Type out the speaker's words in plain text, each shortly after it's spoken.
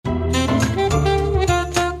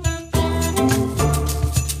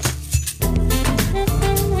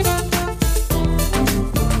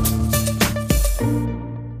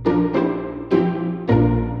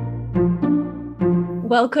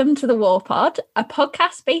Welcome to the War Pod, a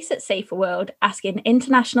podcast based at Safer World, asking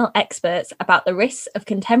international experts about the risks of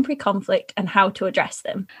contemporary conflict and how to address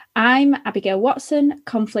them. I'm Abigail Watson,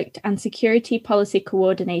 Conflict and Security Policy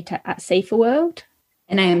Coordinator at Safer World.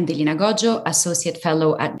 And I am Delina Goggio, Associate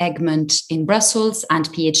Fellow at Egmont in Brussels and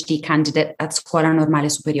PhD candidate at Scuola Normale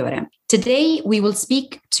Superiore. Today, we will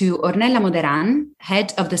speak to Ornella Moderan,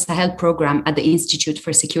 Head of the Sahel Program at the Institute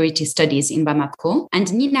for Security Studies in Bamako,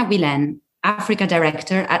 and Nina Wilén, Africa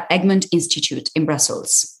Director at Egmont Institute in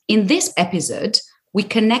Brussels. In this episode, we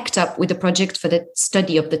connect up with the Project for the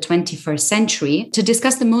Study of the 21st Century to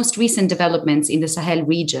discuss the most recent developments in the Sahel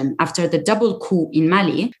region after the double coup in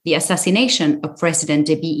Mali, the assassination of President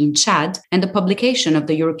Déby in Chad, and the publication of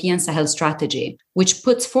the European Sahel Strategy, which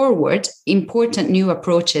puts forward important new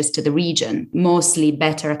approaches to the region, mostly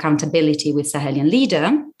better accountability with Sahelian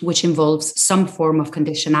leader, which involves some form of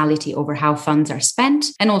conditionality over how funds are spent,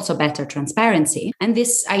 and also better transparency. And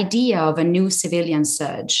this idea of a new civilian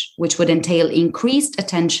surge, which would entail increased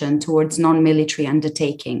attention towards non-military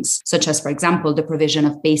undertakings, such as, for example, the provision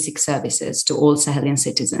of basic services to all Sahelian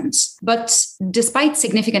citizens. But despite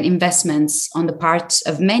significant investments on the part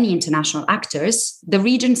of many international actors, the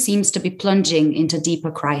region seems to be plunging into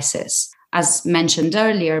deeper crisis. As mentioned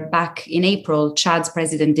earlier, back in April, Chad's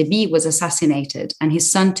President Déby was assassinated and his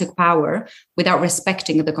son took power without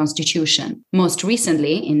respecting the constitution. Most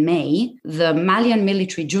recently, in May, the Malian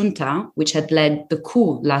military junta, which had led the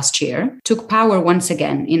coup last year, took power once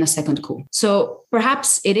again in a second coup. So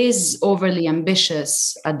perhaps it is overly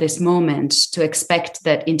ambitious at this moment to expect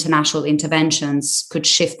that international interventions could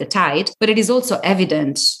shift the tide, but it is also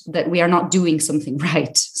evident that we are not doing something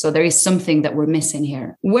right. So there is something that we're missing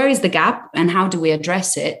here. Where is the gap and how do we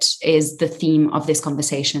address it is the theme of this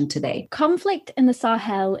conversation today. Conflict in the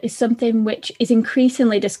Sahel is something which is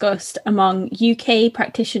increasingly discussed among UK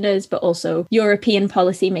practitioners, but also European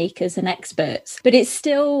policymakers and experts. But it's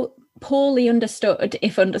still poorly understood,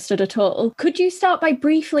 if understood at all. Could you start by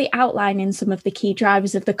briefly outlining some of the key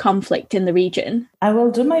drivers of the conflict in the region? I will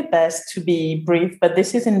do my best to be brief, but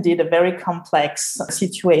this is indeed a very complex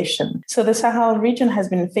situation. So the Sahel region has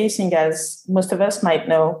been facing, as most of us might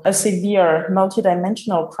know, a severe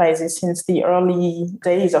multidimensional crisis since the early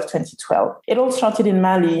days of 2012. It all started in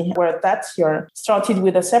Mali, where that year started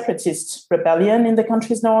with a separatist rebellion in the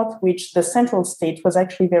country's north, which the central state was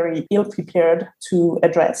actually very ill prepared to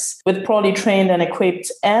address, with poorly trained and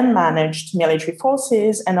equipped and managed military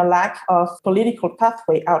forces and a lack of political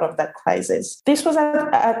pathway out of that crisis. This was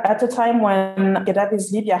at a time when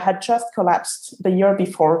Gaddafi's Libya had just collapsed the year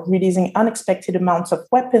before, releasing unexpected amounts of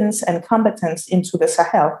weapons and combatants into the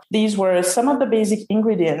Sahel. These were some of the basic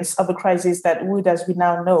ingredients of a crisis that would, as we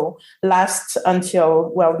now know, last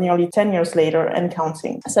until, nearly 10 years later and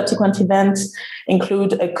counting. Subsequent events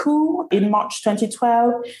include a coup in March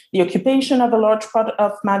 2012, the occupation of a large part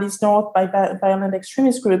of Mali's north by violent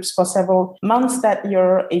extremist groups for several months that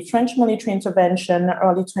year, a French military intervention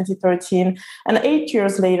early 2013, and 8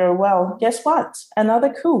 years later, guess what?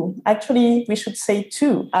 Another coup. Actually, we should say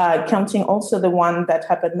two, counting also the one that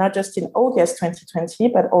happened not just in August 2020,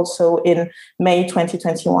 but also in May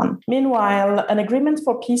 2021. Meanwhile, an agreement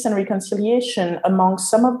for peace and reconciliation among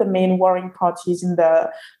some of the main warring parties in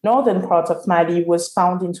the northern part of Mali was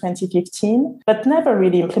found in 2015, but never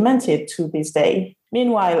really implemented to this day.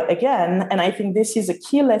 Meanwhile, again, and I think this is a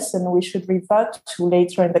key lesson we should revert to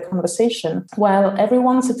later in the conversation, while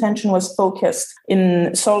everyone's attention was focused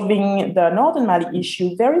in solving the northern Mali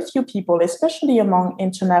issue, very few people, especially among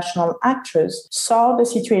international actors, saw the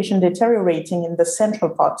situation deteriorating in the central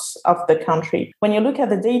parts of the country. When you look at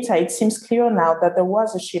the data, it seems clear now that there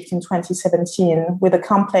was a shift in 2017 with a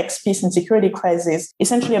complex peace and security crisis,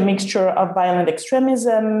 essentially a mixture of violent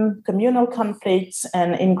extremism, communal conflicts,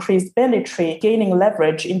 and increased banditry gaining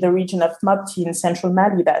leverage in the region of Mopti in central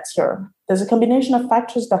Mali that year. There's a combination of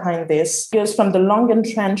factors behind this. It goes from the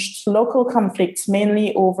long-entrenched local conflicts,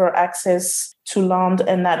 mainly over access to land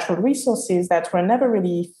and natural resources that were never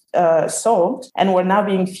really solved and were now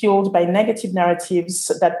being fueled by negative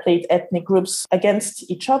narratives that played ethnic groups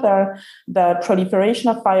against each other. The proliferation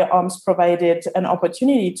of firearms provided an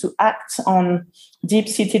opportunity to act on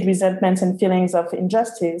deep-seated resentments and feelings of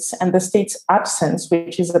injustice, and the state's absence,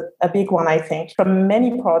 which is a big one, I think, from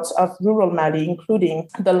many parts of rural Mali, including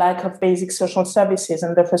the lack of basic social services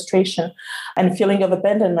and the frustration and feeling of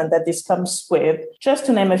abandonment that this comes with, just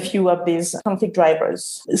to name a few of these conflict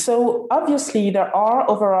drivers. So obviously, there are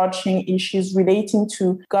overarching issues relating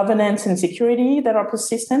to governance and security that are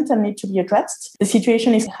persistent and need to be addressed. The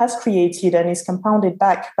situation has created and is compounded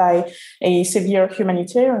back by a severe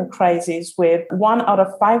humanitarian crisis with 1 out of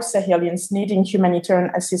 5 Sahelians needing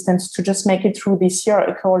humanitarian assistance to just make it through this year,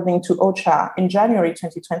 according to OCHA in January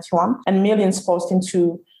 2021, and millions forced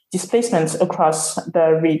into displacements across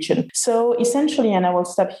the region. So essentially, and I will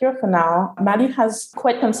stop here for now, Mali has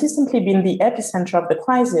quite consistently been the epicenter of the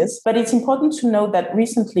crisis, but it's important to note that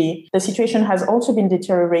recently the situation has also been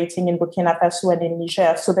deteriorating in Burkina Faso and in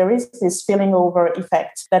Niger. So there is this spilling over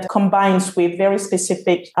effect that combines with very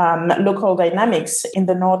specific local dynamics in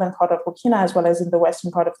the northern part of Burkina as well as in the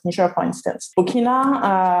western part of Niger, for instance.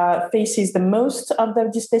 Burkina faces the most of the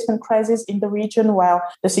displacement crisis in the region, while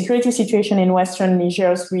the security situation in western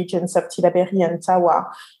Niger's regions of Tillabéri and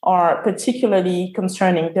Tawa are particularly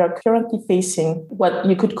concerning. They are currently facing what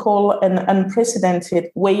you could call an unprecedented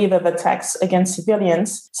wave of attacks against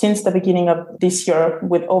civilians since the beginning of this year,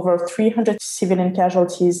 with over 300 civilian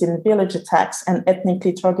casualties in village attacks and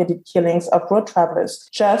ethnically targeted killings of road travelers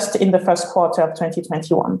just in the first quarter of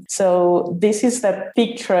 2021. So this is the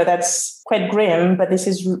picture that's quite grim, but this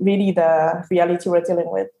is really the reality we're dealing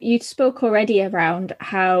with. You spoke already around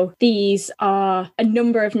how these are a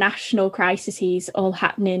number of national crises all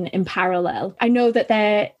happening in parallel. I know that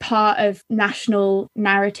they're part of national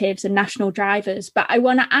narratives and national drivers, but I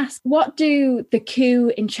want to ask, what do the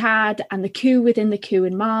coup in Chad and the coup within the coup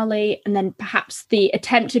in Mali, and then perhaps the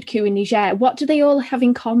attempted coup in Niger, what do they all have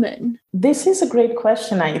in common? This is a great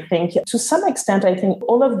question, I think. To some extent, I think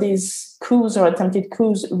all of these coups or attempted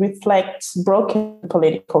coups reflect broken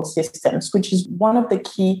political systems, which is one of the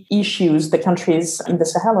key issues the countries in the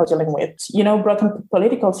Sahel are dealing with. Broken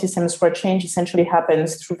political systems where change essentially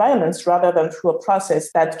happens through violence rather than through a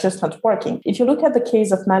process that's just not working. If you look at the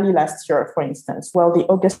case of Mali last year, for instance, the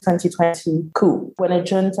August 2020 coup, when a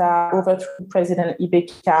junta overthrew President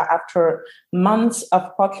Ibeka after months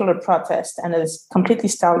of popular protest and a completely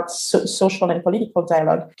stalled social and political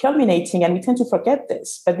dialogue, culminating, and we tend to forget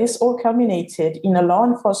this, but this all culminated in a law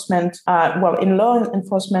enforcement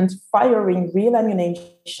firing real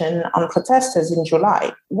ammunition on protesters in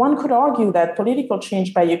July. One could argue that political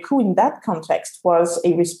change by a coup in that context was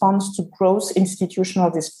a response to gross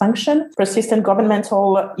institutional dysfunction, persistent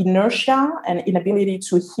governmental inertia, and inability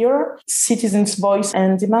to hear citizens' voice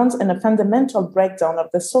and demands, and a fundamental breakdown of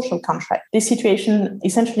the social contract. This situation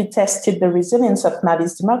essentially tested the resilience of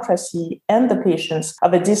Mali's democracy and the patience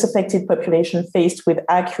of a disaffected population faced with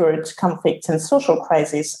acute conflicts and social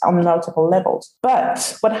crises on multiple levels.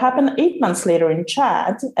 But what happened 8 months later in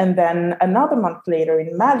Chad, and then another month later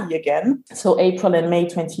in Mali again, so April and May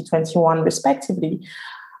 2021 respectively,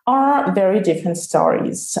 are very different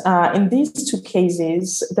stories. In these two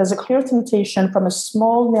cases, there's a clear temptation from a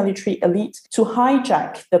small military elite to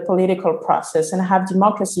hijack the political process and have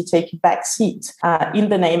democracy take a back seat in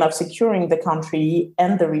the name of securing the country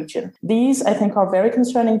and the region. These, I think, are very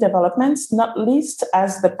concerning developments, not least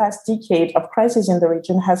as the past decade of crisis in the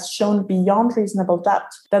region has shown beyond reasonable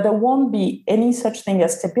doubt that there won't be any such thing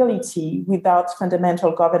as stability without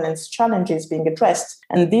fundamental governance challenges being addressed.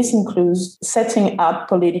 And this includes setting up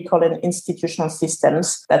political and institutional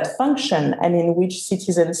systems that function and in which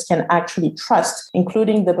citizens can actually trust,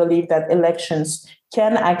 including the belief that elections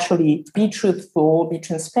can actually be truthful, be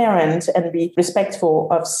transparent, and be respectful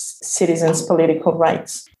of citizens' political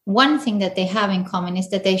rights. One thing that they have in common is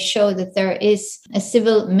that they show that there is a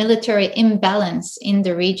civil-military imbalance in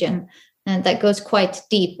the region, and that goes quite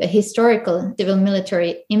deep, a historical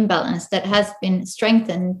civil-military imbalance that has been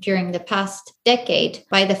strengthened during the past decade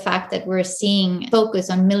by the fact that we're seeing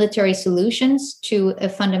focus on military solutions to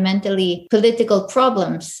fundamentally political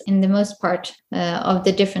problems in the most part of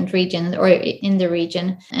the different regions or in the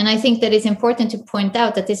region. And I think that it's important to point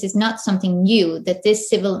out that this is not something new, that this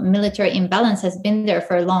civil-military imbalance has been there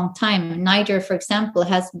for a long time. Niger, for example,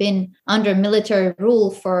 has been under military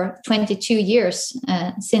rule for 22 years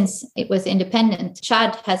since it was independent.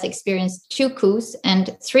 Chad has experienced 2 coups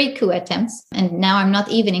and 3 coup attempts, and now I'm not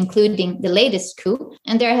even including the latest coup.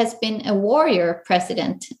 And there has been a warrior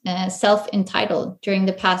president, self-entitled, during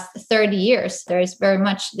the past 30 years. There is very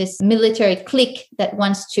much this military clique that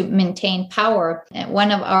wants to maintain power.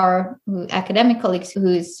 One of our academic colleagues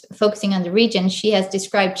who's focusing on the region, she has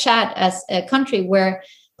described Chad as a country where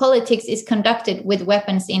politics is conducted with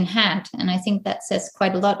weapons in hand. And I think that says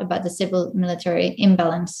quite a lot about the civil-military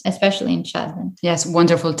imbalance, especially in Chad. Yes,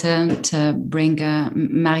 wonderful to bring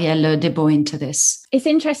Marielle Debo into this. It's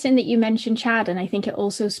interesting that you mentioned Chad, and I think it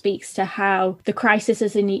also speaks to how the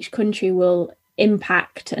crises in each country will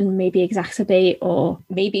impact and maybe exacerbate or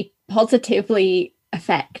maybe positively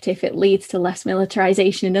affect if it leads to less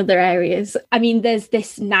militarization in other areas. I mean, there's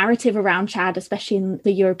this narrative around Chad, especially in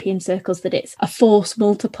the European circles, that it's a force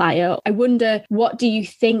multiplier. I wonder, what do you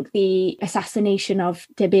think the assassination of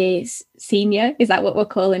Debé's Senior, is that what we're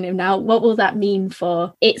calling him now? What will that mean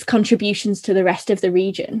for its contributions to the rest of the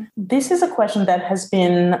region? This is a question that has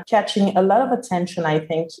been catching a lot of attention, I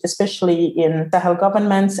think, especially in Sahel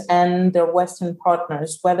governments and their Western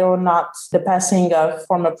partners, whether or not the passing of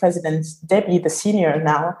former President Déby, the senior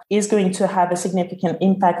now, is going to have a significant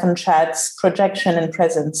impact on Chad's projection and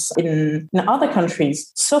presence in other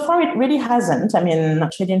countries. So far, it really hasn't.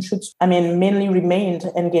 Chadian troops, mainly remained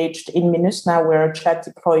engaged in MINUSMA, where Chad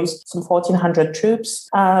deploys some 1,400 troops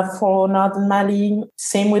for northern Mali.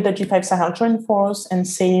 Same with the G5 Sahel Joint Force, and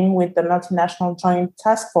same with the multinational Joint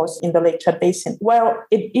Task Force in the Lake Chad Basin. Well,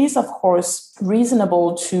 it is, of course,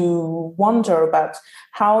 reasonable to wonder about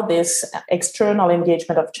how this external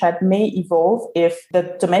engagement of Chad may evolve if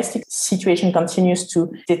the domestic situation continues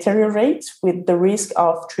to deteriorate, with the risk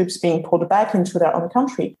of troops being pulled back into their own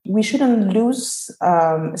country. We shouldn't lose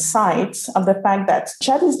sight of the fact that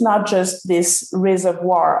Chad is not just this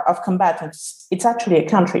reservoir of combatants. It's actually a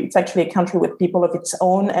country. It's actually a country with people of its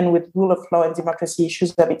own and with rule of law and democracy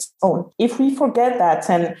issues of its own. If we forget that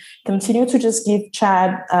and continue to just give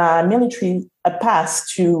Chad military a pass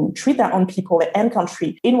to treat their own people and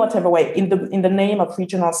country in whatever way, in the name of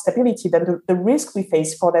regional stability, then the risk we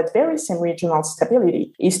face for that very same regional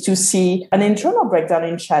stability is to see an internal breakdown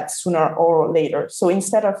in Chad sooner or later. So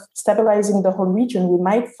instead of stabilizing the whole region, we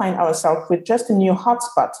might find ourselves with just a new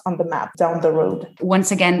hotspot on the map down the road.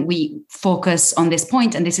 Once again, we focus on this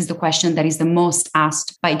point, and this is the question that is the most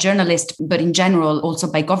asked by journalists, but in general, also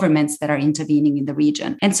by governments that are intervening in the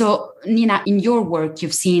region. And so, Nina, in your work,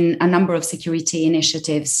 you've seen a number of security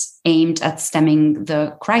initiatives aimed at stemming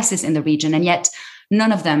the crisis in the region, and yet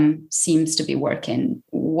none of them seems to be working.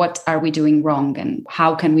 What are we doing wrong, and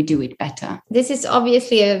how can we do it better? This is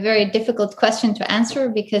obviously a very difficult question to answer,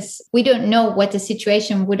 because we don't know what the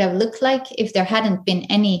situation would have looked like if there hadn't been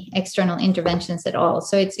any external interventions at all.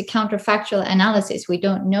 So it's a counterfactual analysis. We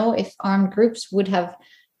don't know if armed groups would have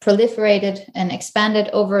proliferated and expanded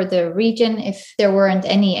over the region if there weren't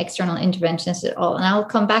any external interventions at all. And I'll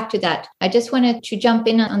come back to that. I just wanted to jump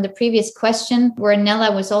in on the previous question, where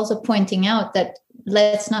Nella was also pointing out that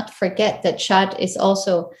let's not forget that Chad is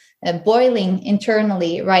also boiling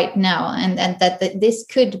internally right now, and that this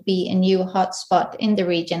could be a new hotspot in the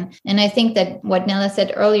region. And I think that what Nella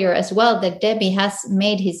said earlier as well, that Déby has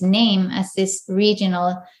made his name as this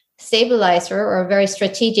regional stabilizer or a very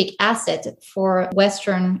strategic asset for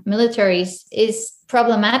Western militaries is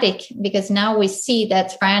problematic, because now we see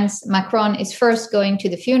that Macron is first going to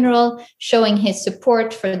the funeral, showing his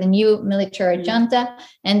support for the new military junta.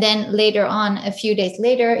 And then later on, a few days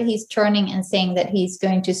later, he's turning and saying that he's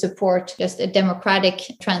going to support just a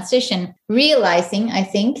democratic transition, realizing, I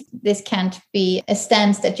think, this can't be a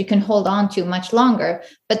stance that you can hold on to much longer.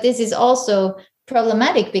 But this is also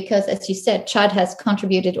problematic because, as you said, Chad has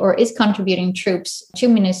contributed or is contributing troops to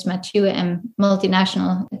MINUSMA, to a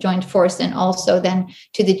multinational joint force, and also then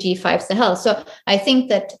to the G5 Sahel. So I think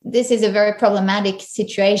that this is a very problematic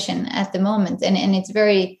situation at the moment, and it's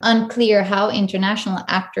very unclear how international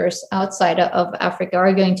actors outside of Africa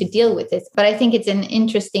are going to deal with this. But I think it's an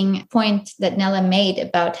interesting point that Nella made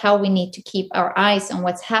about how we need to keep our eyes on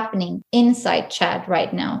what's happening inside Chad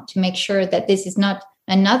right now to make sure that this is not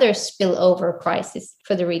another spillover crisis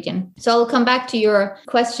for the region. So I'll come back to your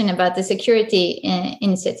question about the security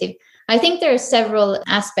initiative. I think there are several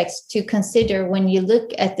aspects to consider when you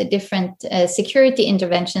look at the different security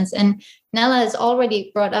interventions, and Nella has already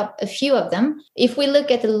brought up a few of them. If we look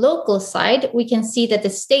at the local side, we can see that the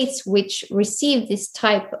states which receive this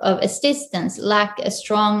type of assistance lack a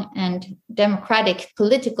strong and democratic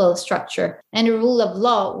political structure and a rule of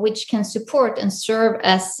law which can support and serve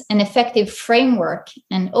as an effective framework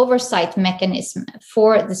and oversight mechanism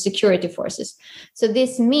for the security forces. So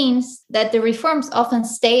this means that the reforms often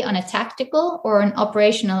stay on a tactical or an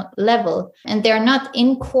operational level, and they're not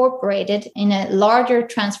incorporated in a larger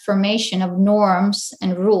transformation of norms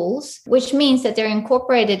and rules, which means that they're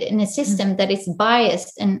incorporated in a system that is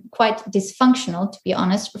biased and quite dysfunctional, to be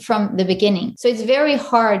honest, from the beginning. So it's very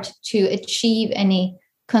hard to achieve any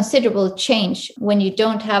considerable change when you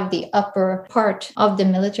don't have the upper part of the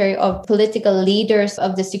military, of political leaders,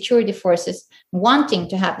 of the security forces wanting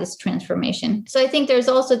to have this transformation. So I think there's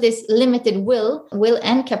also this limited will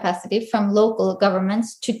and capacity from local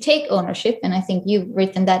governments to take ownership. And I think you've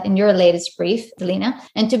written that in your latest brief, Lina,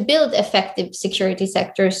 and to build effective security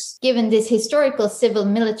sectors. Given this historical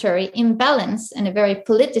civil-military imbalance and a very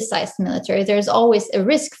politicized military, there's always a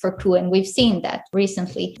risk for coup. And we've seen that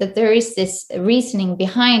recently, that there is this reasoning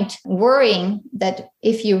behind worrying that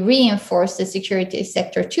if you reinforce the security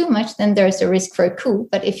sector too much, then there's a risk for a coup.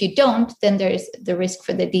 But if you don't, then there's the risk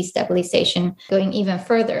for the destabilization going even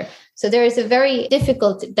further. So there is a very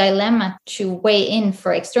difficult dilemma to weigh in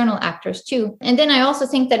for external actors too. And then I also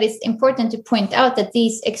think that it's important to point out that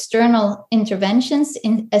these external interventions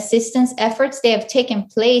in assistance efforts, they have taken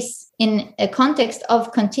place in a context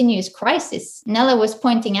of continuous crisis. Nella was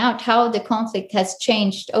pointing out how the conflict has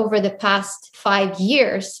changed over the past 5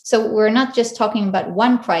 years. So we're not just talking about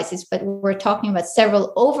one crisis, but we're talking about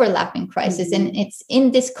several overlapping crises. And it's in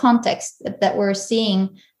this context that we're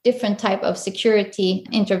seeing different type of security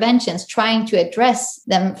interventions, trying to address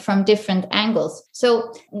them from different angles.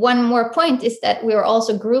 So one more point is that we're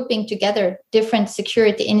also grouping together different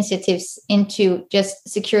security initiatives into just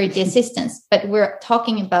security assistance, but we're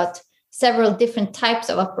talking about several different types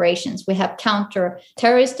of operations. We have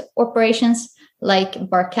counter-terrorist operations like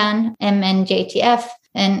Barkhane, MNJTF,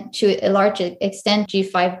 and to a large extent,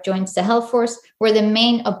 G5 Joint Sahel Force, where the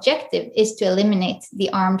main objective is to eliminate the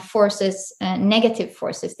armed forces, negative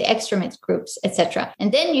forces, the extremist groups, etc.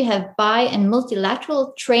 And then you have bi- and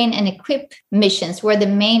multilateral train and equip missions, where the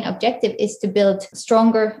main objective is to build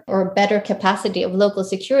stronger or better capacity of local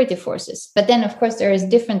security forces. But then, of course, there is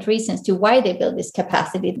different reasons to why they build this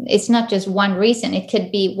capacity. It's not just one reason. It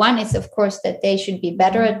could be, one is, of course, that they should be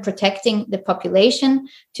better at protecting the population,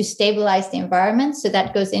 to stabilize the environment. So that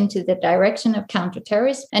goes into the direction of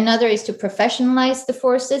counterterrorism. Another is to professionalize the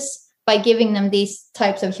forces by giving them these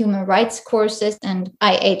types of human rights courses and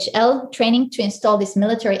IHL training to install this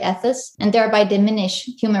military ethos and thereby diminish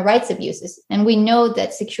human rights abuses. And we know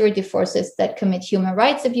that security forces that commit human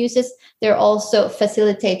rights abuses, they're also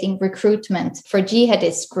facilitating recruitment for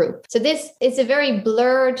jihadist group. So this is a very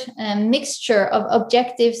blurred mixture of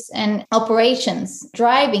objectives and operations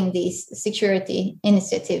driving these security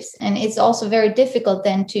initiatives. And it's also very difficult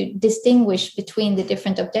then to distinguish between the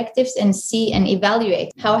different objectives and see and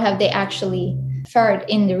evaluate how have they actually fared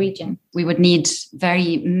in the region. We would need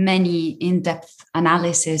very many in-depth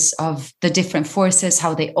analysis of the different forces,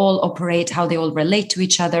 how they all operate, how they all relate to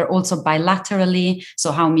each other, also bilaterally.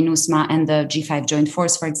 So how MINUSMA and the G5 Joint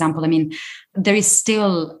Force, for example, I mean, there is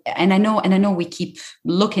still, and I know we keep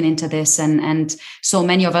looking into this and so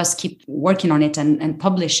many of us keep working on it and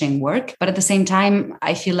publishing work. But at the same time,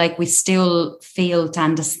 I feel like we still fail to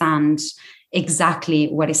understand exactly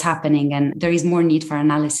what is happening, and there is more need for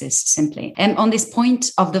analysis simply. And on this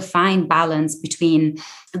point of the fine balance between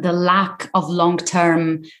the lack of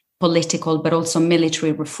long-term political but also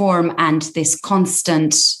military reform and this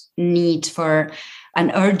constant need for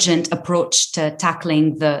an urgent approach to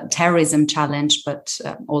tackling the terrorism challenge, but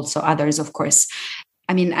also others, of course.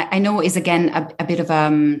 I mean, I know is again a bit of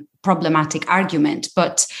a problematic argument,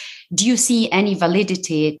 but do you see any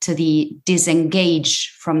validity to the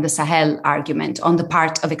disengage from the Sahel argument on the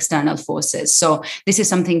part of external forces? So this is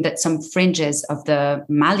something that some fringes of the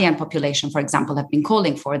Malian population, for example, have been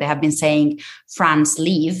calling for. They have been saying, France,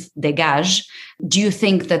 leave, dégage. Do you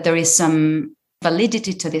think that there is some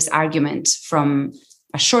validity to this argument from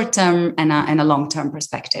a short-term and a long-term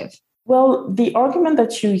perspective? Well, the argument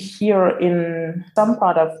that you hear in some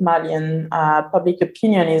part of Malian public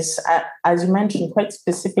opinion is, as you mentioned, quite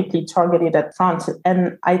specifically targeted at France.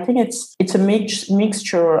 And I think it's a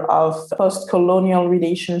mixture of post-colonial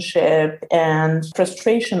relationship and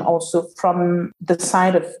frustration also from the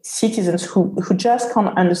side of citizens who just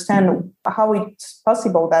can't understand how it's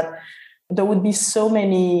possible that there would be so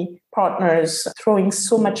many partners throwing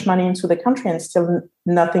so much money into the country and still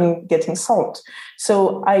nothing getting solved.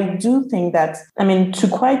 So I do think that, I mean, to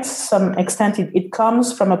quite some extent, it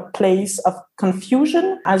comes from a place of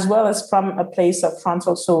confusion as well as from a place of France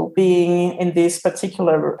also being in this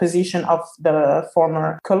particular position of the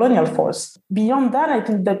former colonial force. Beyond that, I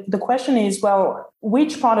think that the question is, well,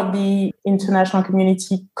 which part of the international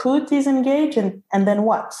community could disengage and then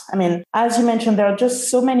what? I mean, as you mentioned, there are just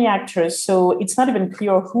so many actors, so it's not even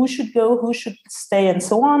clear who should go, who should stay, and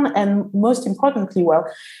so on. And most importantly, well,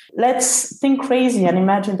 let's think crazy and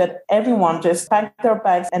imagine that everyone just packed their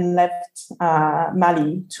bags and left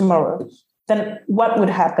Mali tomorrow. Then what would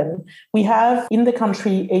happen? We have in the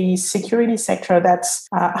country a security sector that's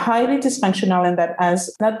highly dysfunctional and that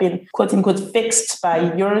has not been, quote unquote, fixed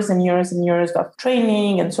by years and years and years of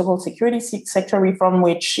training and so-called security sector reform,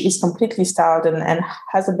 which is completely stalled and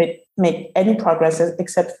hasn't made any progress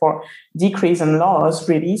except for decrease in laws,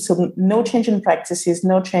 really. So no change in practices,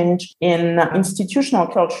 no change in institutional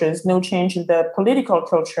cultures, no change in the political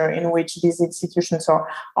culture in which these institutions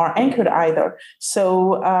are anchored either.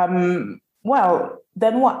 So, well,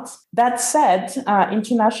 then what? That said,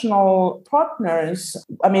 international partners,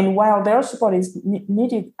 while their support is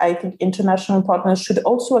needed, I think international partners should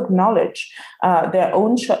also acknowledge their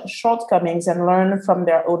own shortcomings and learn from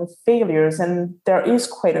their own failures. And there is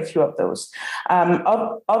quite a few of those.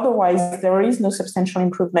 Otherwise, there is no substantial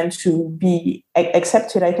improvement to be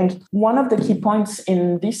accepted. I think one of the key points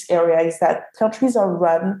in this area is that countries are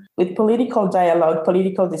run with political dialogue,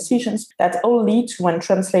 political decisions that all lead to and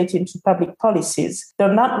translate into public policies.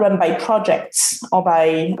 They're not run by projects or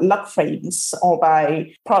by lock frames or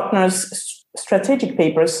by partners' strategic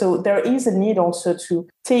papers. So there is a need also to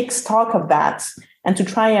take stock of that and to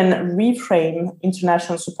try and reframe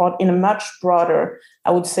international support in a much broader,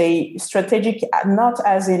 I would say, strategic, not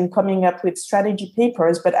as in coming up with strategy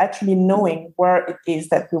papers, but actually knowing where it is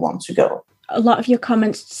that we want to go. A lot of your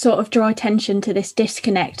comments sort of draw attention to this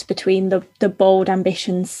disconnect between the bold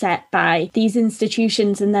ambitions set by these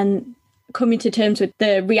institutions and then coming to terms with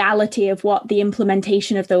the reality of what the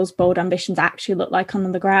implementation of those bold ambitions actually look like on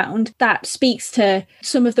the ground. That speaks to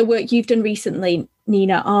some of the work you've done recently,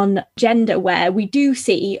 Nina, on gender, where we do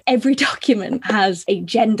see every document has a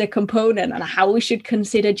gender component and how we should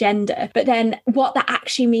consider gender. But then what that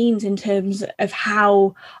actually means in terms of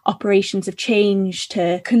how operations have changed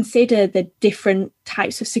to consider the different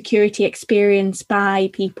types of security experienced by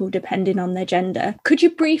people depending on their gender. Could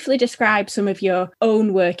you briefly describe some of your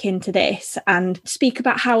own work into this and speak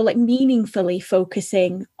about how meaningfully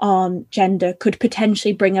focusing on gender could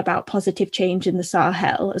potentially bring about positive change in the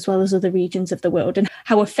Sahel as well as other regions of the world? And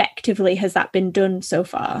how effectively has that been done so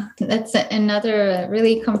far? That's another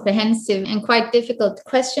really comprehensive and quite difficult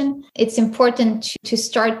question. It's important to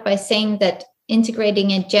start by saying that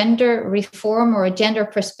integrating a gender reform or a gender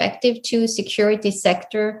perspective to security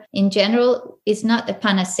sector in general is not a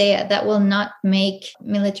panacea. That will not make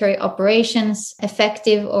military operations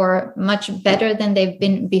effective or much better than they've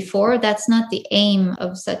been before. That's not the aim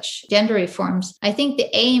of such gender reforms. I think the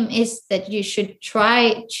aim is that you should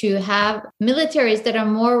try to have militaries that are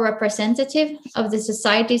more representative of the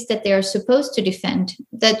societies that they are supposed to defend,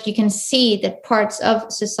 that you can see that parts of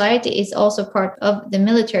society is also part of the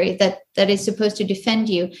military that is supposed to defend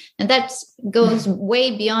you. And that goes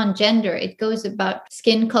way beyond gender. It goes about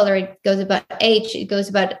skin color, it goes about age, it goes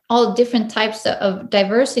about all different types of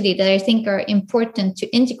diversity that I think are important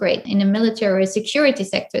to integrate in a military or security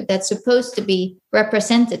sector that's supposed to be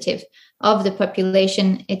representative of the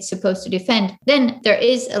population it's supposed to defend. Then there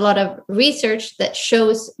is a lot of research that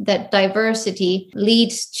shows that diversity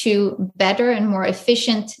leads to better and more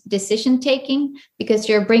efficient decision taking because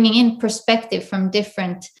you're bringing in perspective from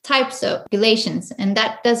different types of populations. And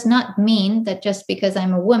that does not mean that just because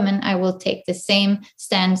I'm a woman, I will take the same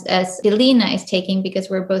stance as Elina is taking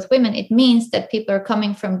because we're both women. It means that people are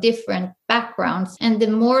coming from different backgrounds. And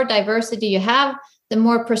the more diversity you have, the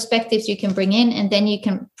more perspectives you can bring in, and then you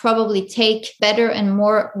can probably take better and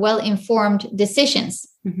more well-informed decisions.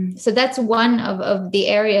 Mm-hmm. So that's one of the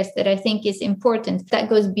areas that I think is important. That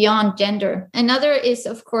goes beyond gender. Another is,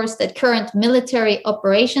 of course, that current military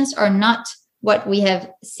operations are not what we have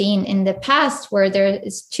seen in the past, where there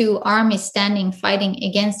is two armies fighting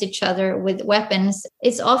against each other with weapons.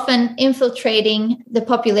 It's often infiltrating the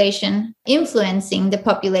population, influencing the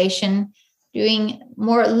population, doing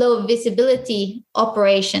more low visibility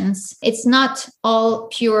operations. It's not all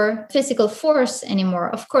pure physical force anymore.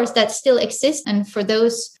 Of course, that still exists. And for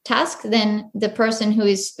those tasks, then the person who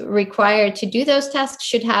is required to do those tasks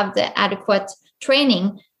should have the adequate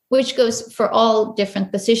training, which goes for all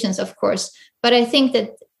different positions, of course. But I think that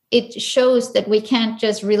it shows that we can't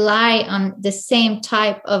just rely on the same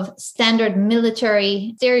type of standard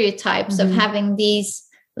military stereotypes of having these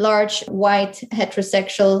large, white,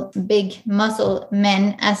 heterosexual, big muscle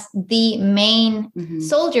men as the main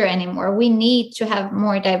soldier anymore. We need to have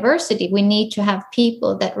more diversity. We need to have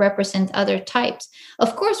people that represent other types.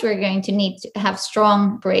 Of course, we're going to need to have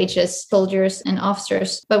strong, courageous soldiers and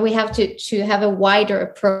officers, but we have to have a wider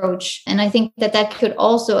approach. And I think that could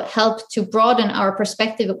also help to broaden our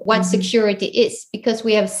perspective of what security is, because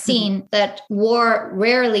we have seen that war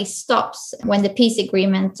rarely stops when the peace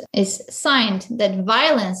agreement is signed, that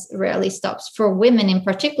violence rarely stops for women in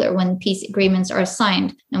particular when peace agreements are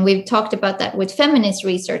signed. And we've talked about that with feminist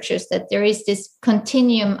researchers, that there is this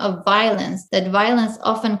continuum of violence, that violence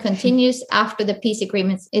often continues after the peace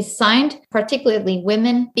agreement is signed, particularly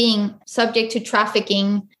women being subject to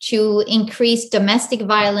trafficking, to increased domestic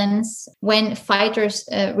violence when fighters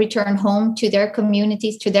return home to their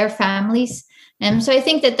communities, to their families. So I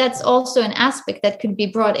think that that's also an aspect that could be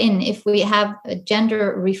brought in if we have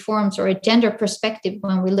gender reforms or a gender perspective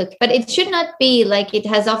when we look. But it should not be like it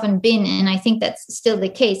has often been, and I think that's still the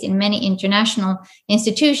case in many international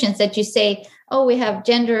institutions, that you say, oh, we have a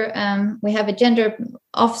gender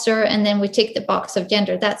officer, and then we tick the box of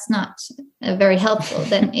gender. That's not very helpful.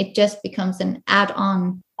 Then it just becomes an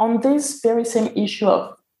add-on. On this very same issue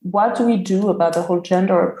of what do we do about the whole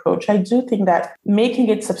gender approach, I do think that making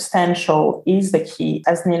it substantial is the key,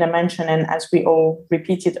 as Nina mentioned, and as we all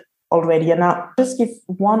repeated already. And I'll just give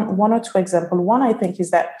one or two examples. One, I think, is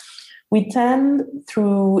that we tend,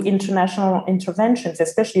 through international interventions,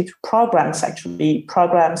 especially through programs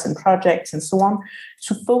and projects and so on,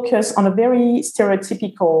 to focus on a very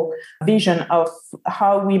stereotypical vision of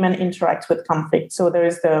how women interact with conflict. So there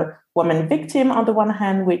is the woman victim on the one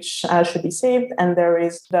hand, which should be saved, and there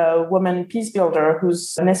is the woman peace builder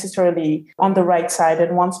who's necessarily on the right side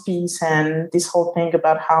and wants peace, and this whole thing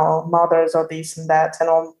about how mothers are this and that, and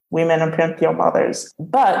all women apparently are mothers.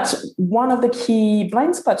 But one of the key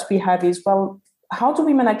blind spots we have is, well, how do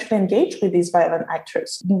women actually engage with these violent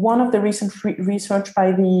actors? One of the recent research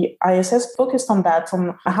by the ISS focused on that,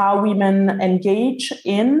 on how women engage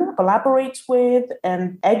in, collaborate with,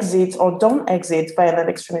 and exit or don't exit violent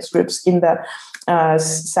extremist groups in the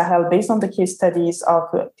Sahel, based on the case studies of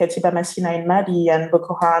Katiba Masina in Mali and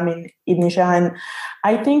Boko Haram in Niger. And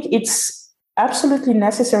I think it's absolutely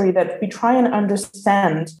necessary that we try and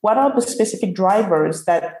understand what are the specific drivers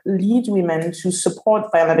that lead women to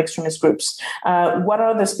support violent extremist groups. What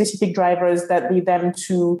are the specific drivers that lead them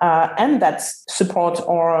to end that support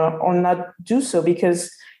or not do so?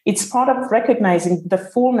 Because it's part of recognizing the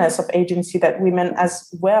fullness of agency that women, as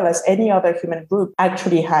well as any other human group,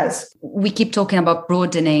 actually has. We keep talking about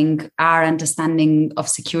broadening our understanding of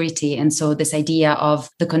security. And so this idea of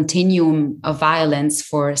the continuum of violence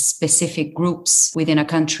for specific groups within a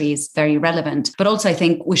country is very relevant. But also, I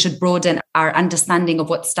think we should broaden our understanding of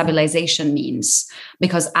what stabilization means,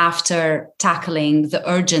 because after tackling the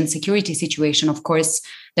urgent security situation, of course,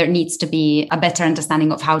 there needs to be a better understanding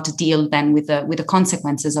of how to deal then with the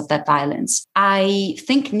consequences of that violence. I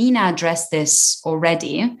think Nina addressed this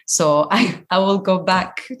already, so I will go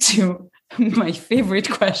back to my favorite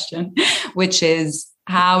question, which is,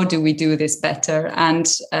 how do we do this better?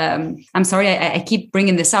 And I'm sorry, I keep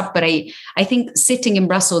bringing this up, but I think sitting in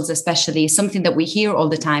Brussels, especially, something that we hear all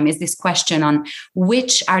the time is this question on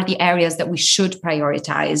which are the areas that we should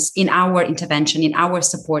prioritize in our intervention, in our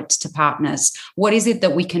support to partners. What is it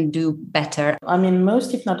that we can do better? I mean,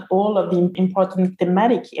 most, if not all, of the important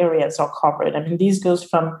thematic areas are covered. I mean, this goes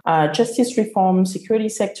from justice reform, security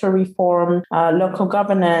sector reform, local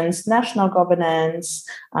governance, national governance,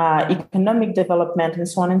 economic development, and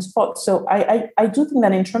so on and so forth. So I do think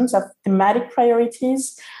that in terms of thematic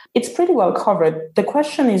priorities, it's pretty well covered. The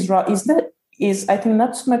question is I think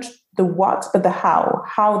not so much the what, but the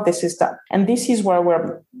how this is done. And this is where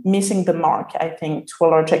we're missing the mark, I think, to a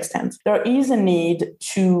large extent. There is a need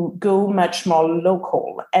to go much more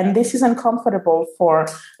local. And this is uncomfortable for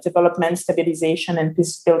development, stabilization, and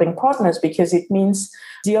peace-building partners, because it means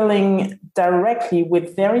dealing directly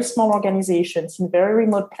with very small organizations in very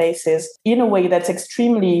remote places in a way that's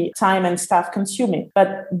extremely time and staff consuming.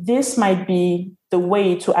 But this might be the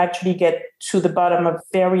way to actually get to the bottom of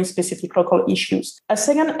very specific local issues. A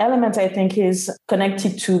second element, I think, is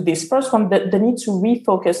connected to this first one, the need to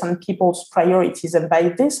refocus on people's priorities. And by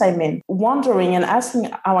this, I mean wondering and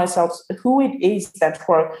asking ourselves who it is that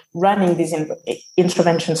we're running these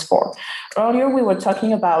interventions for. Earlier, we were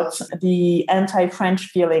talking about the anti-French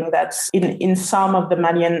feeling that's in some of the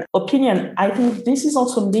Malian opinion. I think this is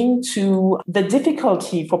also linked to the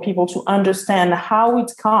difficulty for people to understand how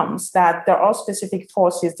it comes that there are specific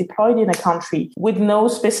forces deployed in a country with no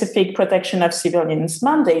specific protection of civilians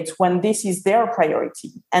mandate when this is their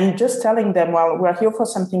priority. And just telling them, well, we're here for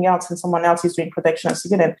something else and someone else is doing protection of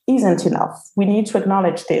civilians isn't enough. We need to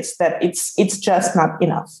acknowledge this, that it's just not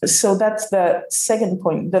enough. So that's the second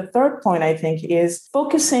point. The third point, I think, is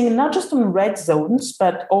focusing not just on red zones,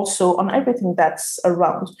 but also on everything that's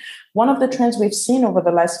around. One of the trends we've seen over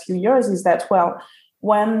the last few years is that, well,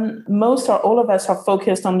 when most or all of us are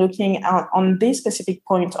focused on looking on this specific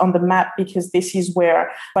point on the map, because this is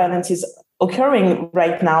where violence is occurring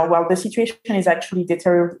right now while the situation is actually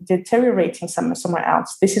deteriorating somewhere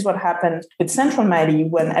else. This is what happened with central Mali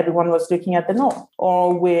when everyone was looking at the north,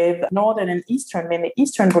 or with northern and eastern, mainly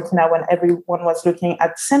eastern Burkina, when everyone was looking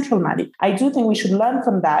at central Mali. I do think we should learn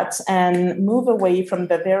from that and move away from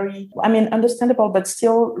the very, understandable, but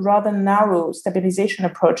still rather narrow stabilization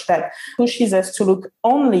approach that pushes us to look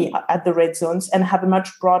only at the red zones and have a much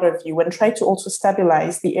broader view and try to also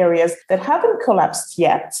stabilize the areas that haven't collapsed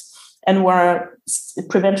yet and where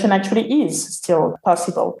prevention actually is still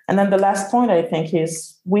possible. And then the last point, I think,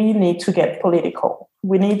 is we need to get political.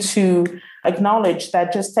 We need to acknowledge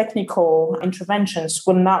that just technical interventions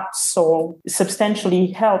will not substantially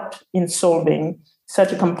help in solving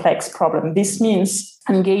such a complex problem. This means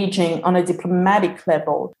engaging on a diplomatic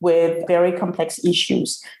level with very complex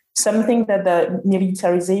issues. Something that the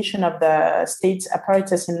militarization of the state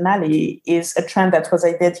apparatus in Mali is a trend that was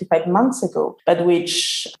identified months ago, but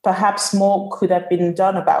which perhaps more could have been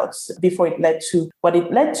done about before it led to what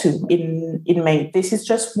it led to in May. This is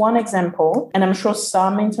just one example, and I'm sure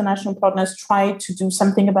some international partners try to do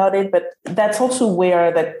something about it, but that's also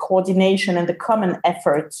where the coordination and the common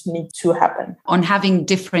efforts need to happen. On having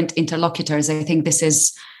different interlocutors, I think this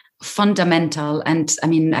is fundamental. And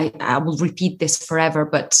I will repeat this forever,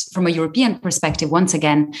 but from a European perspective, once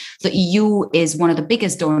again, the EU is one of the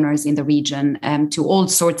biggest donors in the region to all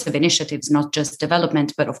sorts of initiatives, not just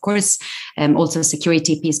development, but of course, also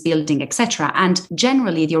security, peace building, etc. And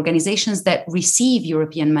generally, the organizations that receive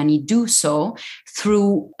European money do so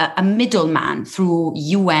through a middleman, through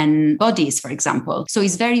UN bodies, for example. So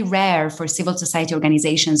it's very rare for civil society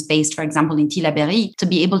organizations based, for example, in Tillabéri, to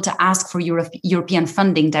be able to ask for European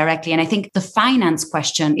funding directly. And I think the finance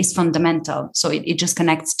question is fundamental. So it just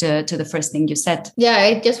connects to the first thing you said. Yeah,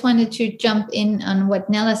 I just wanted to jump in on what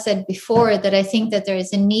Nella said before, that I think that there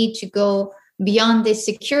is a need to go beyond this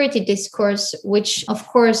security discourse, which of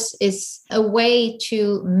course is a way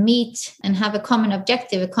to meet and have a common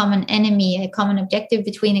objective, a common enemy, a common objective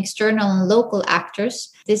between external and local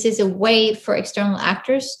actors. This is a way for external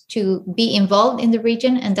actors to be involved in the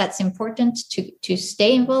region, and that's important to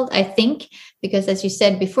stay involved, I think, because as you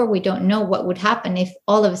said before, we don't know what would happen if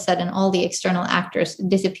all of a sudden all the external actors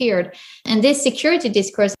disappeared. And this security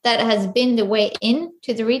discourse, that has been the way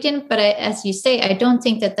into the region, but as you say, I don't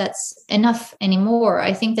think that that's enough anymore.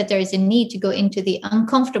 I think that there is a need to go into the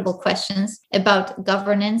uncomfortable questions about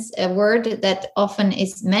governance, a word that often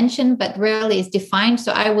is mentioned but rarely is defined.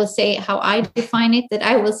 So I will say how I define it, that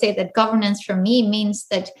I will say that governance for me means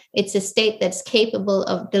that it's a state that's capable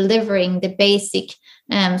of delivering the basic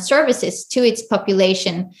services to its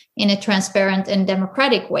population in a transparent and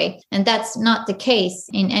democratic way. And that's not the case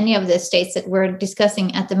in any of the states that we're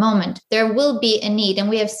discussing at the moment. There will be a need, and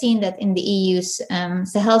we have seen that in the EU's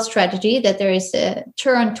Sahel strategy, that there is a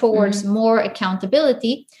turn towards more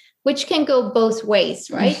accountability, which can go both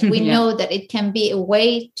ways, right? We know that it can be a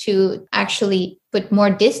way to actually put more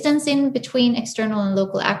distance in between external and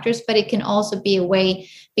local actors, but it can also be a way,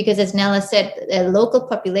 because as Nella said, local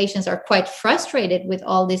populations are quite frustrated with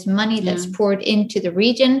all this money that's poured into the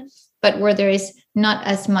region, but where there is not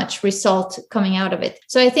as much result coming out of it.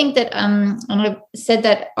 So I think that, and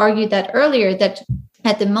I argued that earlier, that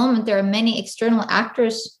at the moment, there are many external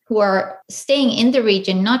actors who are staying in the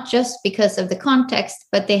region, not just because of the context,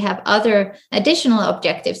 but they have other additional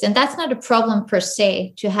objectives. And that's not a problem per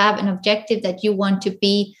se, to have an objective that you want to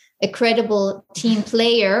be a credible team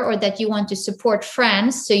player, or that you want to support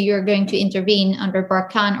France, so you're going to intervene under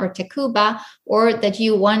Barkhane or Takuba, or that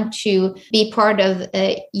you want to be part of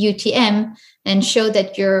UTM and show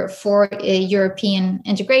that you're for European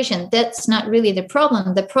integration. That's not really the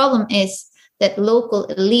problem. The problem is that local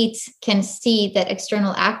elites can see that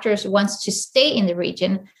external actors wants to stay in the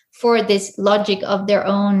region for this logic of their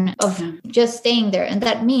own, of just staying there. And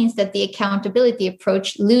that means that the accountability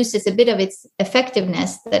approach loses a bit of its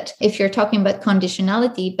effectiveness, that if you're talking about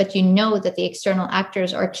conditionality, but you know that the external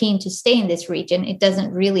actors are keen to stay in this region, it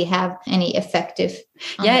doesn't really have any effective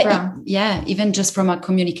on the ground. Even just from a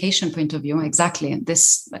communication point of view, exactly.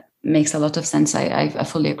 This makes a lot of sense. I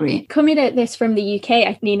fully agree. Coming at this from the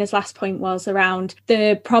UK, Nina's last point was around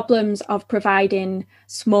the problems of providing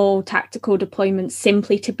small tactical deployments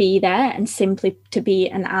simply to be there and simply to be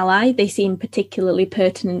an ally. They seem particularly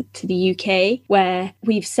pertinent to the UK, where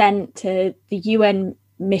we've sent to the UN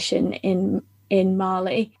mission in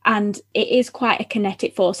Mali, and it is quite a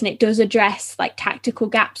kinetic force, and it does address like tactical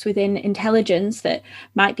gaps within intelligence that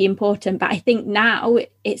might be important. But I think now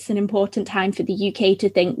it's an important time for the UK to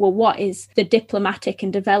think, well, what is the diplomatic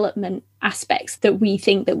and development aspects that we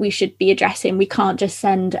think that we should be addressing? We can't just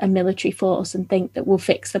send a military force and think that we'll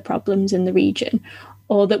fix the problems in the region.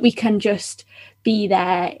 or that we can just be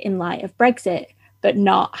there in light of Brexit, but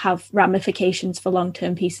not have ramifications for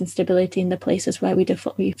long-term peace and stability in the places where we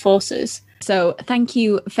deploy forces. So thank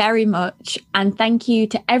you very much. And thank you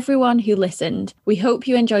to everyone who listened. We hope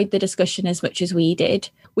you enjoyed the discussion as much as we did.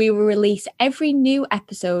 We will release every new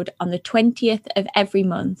episode on the 20th of every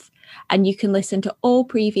month. And you can listen to all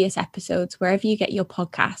previous episodes wherever you get your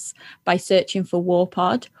podcasts by searching for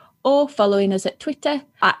WarPod or following us at Twitter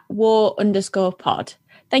at war_pod.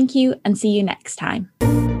 Thank you and see you next time.